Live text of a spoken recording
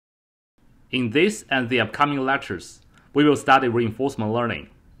In this and the upcoming lectures, we will study reinforcement learning.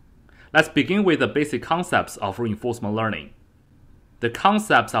 Let's begin with the basic concepts of reinforcement learning. The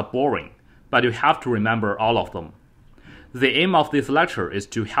concepts are boring, but you have to remember all of them. The aim of this lecture is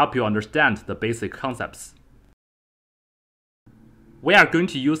to help you understand the basic concepts. We are going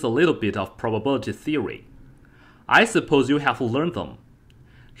to use a little bit of probability theory. I suppose you have learned them.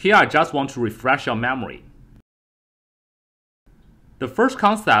 Here I just want to refresh your memory. The first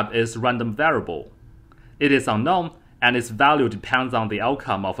concept is random variable. It is unknown and its value depends on the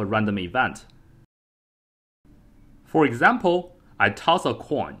outcome of a random event. For example, I toss a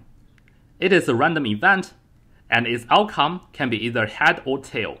coin. It is a random event and its outcome can be either head or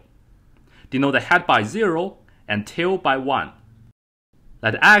tail. Denote the head by 0 and tail by 1.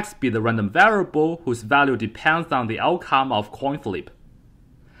 Let x be the random variable whose value depends on the outcome of coin flip.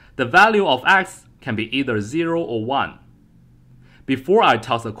 The value of x can be either 0 or 1. Before I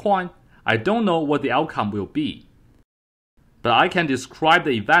toss a coin, I don't know what the outcome will be. But I can describe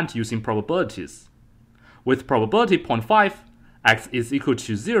the event using probabilities. With probability 0.5, x is equal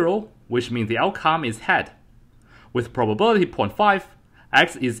to 0, which means the outcome is head. With probability 0.5,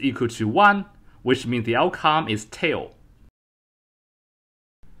 x is equal to 1, which means the outcome is tail.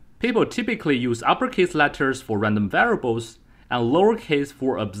 People typically use uppercase letters for random variables and lowercase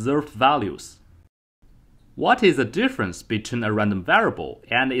for observed values. What is the difference between a random variable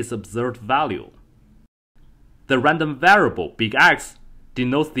and its observed value? The random variable, big X,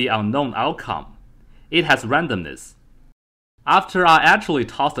 denotes the unknown outcome. It has randomness. After I actually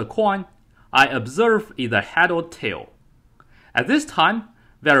toss a coin, I observe either head or tail. At this time,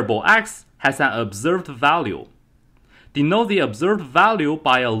 variable X has an observed value. Denote the observed value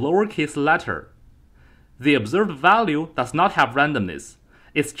by a lowercase letter. The observed value does not have randomness.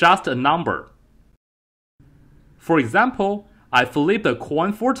 It's just a number. For example, I flipped a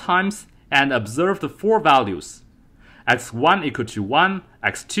coin 4 times and observed 4 values. x1 equal to 1,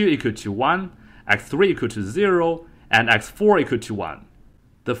 x2 equal to 1, x3 equal to 0, and x4 equal to 1.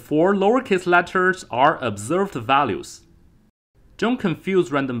 The 4 lowercase letters are observed values. Don't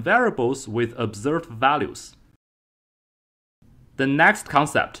confuse random variables with observed values. The next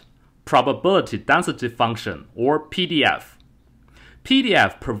concept, probability density function, or PDF.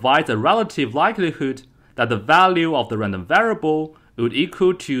 PDF provides a relative likelihood that the value of the random variable would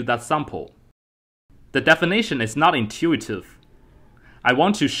equal to that sample. The definition is not intuitive. I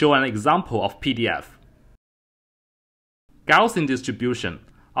want to show an example of PDF. Gaussian distribution,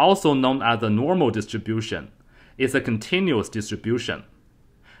 also known as the normal distribution, is a continuous distribution.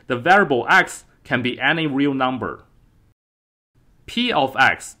 The variable x can be any real number. P of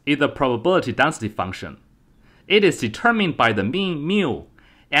x is the probability density function. It is determined by the mean, mu,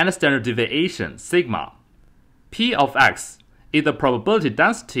 and standard deviation, sigma. P of x is the probability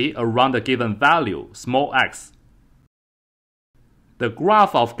density around a given value, small x. The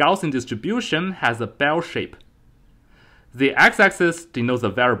graph of Gaussian distribution has a bell shape. The x-axis denotes the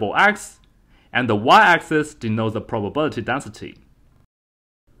variable x, and the y-axis denotes the probability density.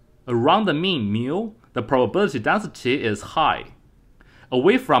 Around the mean, mu, the probability density is high.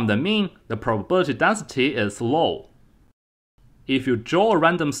 Away from the mean, the probability density is low. If you draw a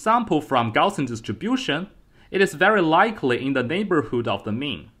random sample from Gaussian distribution, it is very likely in the neighborhood of the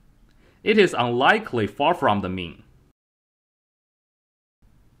mean. It is unlikely far from the mean.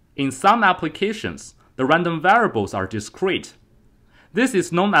 In some applications, the random variables are discrete. This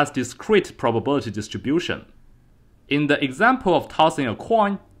is known as discrete probability distribution. In the example of tossing a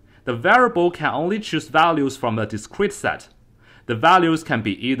coin, the variable can only choose values from a discrete set. The values can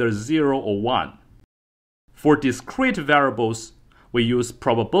be either 0 or 1. For discrete variables, we use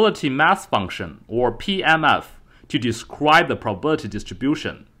probability mass function, or PMF, to describe the probability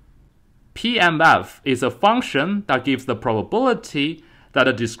distribution. PMF is a function that gives the probability that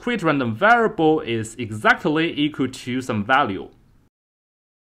a discrete random variable is exactly equal to some value.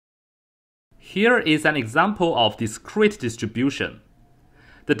 Here is an example of discrete distribution.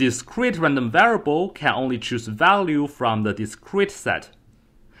 The discrete random variable can only choose value from the discrete set.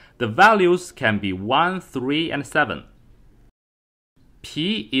 The values can be 1, 3, and 7.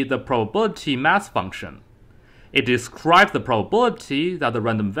 P is the probability mass function. It describes the probability that the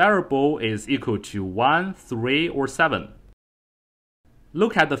random variable is equal to 1, 3, or 7.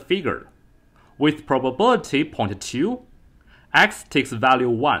 Look at the figure. With probability 0.2, x takes value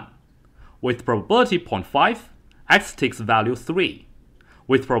 1. With probability 0.5, x takes value 3.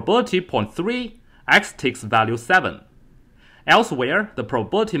 With probability 0.3, x takes value 7. Elsewhere, the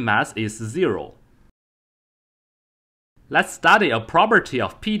probability mass is 0. Let's study a property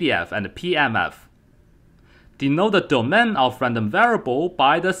of PDF and PMF. denote the domain of random variable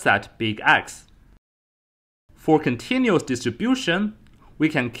by the set big X. For continuous distribution, we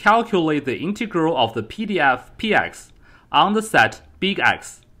can calculate the integral of the PDF px on the set big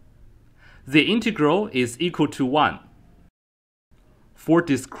X. The integral is equal to 1. For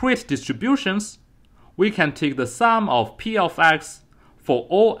discrete distributions, we can take the sum of p of x for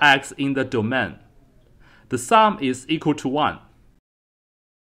all x in the domain. The sum is equal to 1.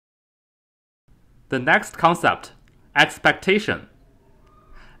 The next concept, expectation.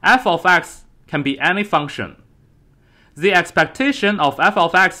 F of x can be any function. The expectation of f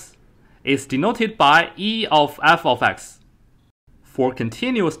of x is denoted by e of f of x. For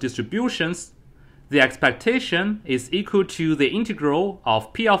continuous distributions, the expectation is equal to the integral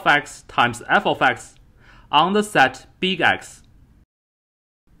of p of x times f of x on the set big X.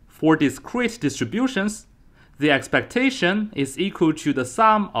 For discrete distributions, the expectation is equal to the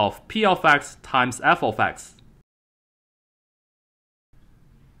sum of p of x times f of x.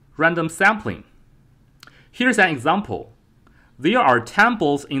 Random sampling. Here's an example. There are 10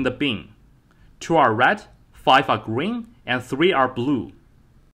 balls in the bin. 2 are red, 5 are green, and 3 are blue.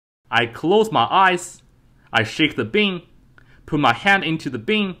 I close my eyes, I shake the bin, put my hand into the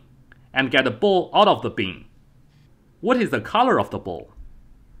bin, and get the ball out of the bin. What is the color of the ball?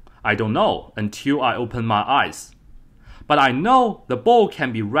 I don't know until I open my eyes. But I know the ball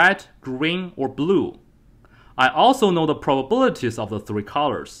can be red, green, or blue. I also know the probabilities of the 3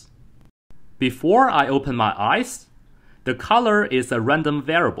 colors. Before I open my eyes, the color is a random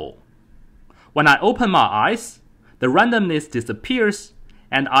variable. When I open my eyes, the randomness disappears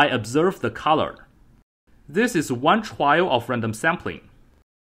and I observe the color. This is one trial of random sampling.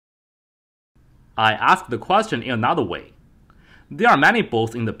 I ask the question in another way. There are many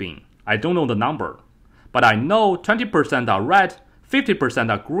balls in the bin. I don't know the number, but I know 20% are red, 50%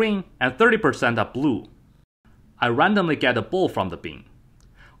 are green, and 30% are blue. I randomly get a ball from the bin.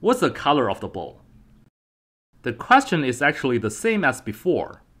 What's the color of the ball? The question is actually the same as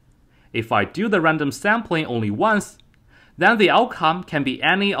before. If I do the random sampling only once, then the outcome can be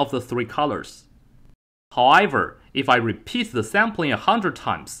any of the 3 colors. However, if I repeat the sampling 100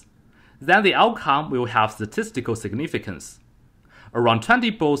 times, then the outcome will have statistical significance. Around 20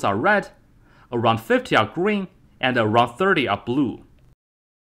 balls are red, around 50 are green, and around 30 are blue.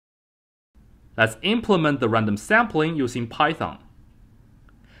 Let's implement the random sampling using Python.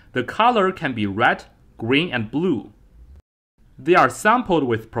 The color can be red, green, and blue. They are sampled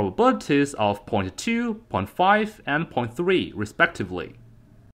with probabilities of 0.2, 0.5, and 0.3 respectively.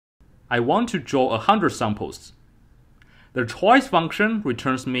 I want to draw 100 samples. The choice function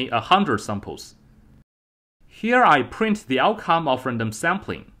returns me 100 samples. Here I print the outcome of random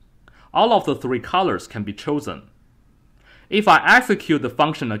sampling. All of the 3 colors can be chosen. If I execute the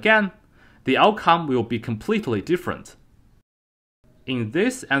function again, the outcome will be completely different. In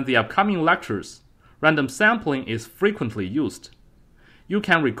this and the upcoming lectures, random sampling is frequently used. You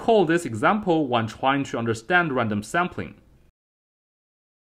can recall this example when trying to understand random sampling.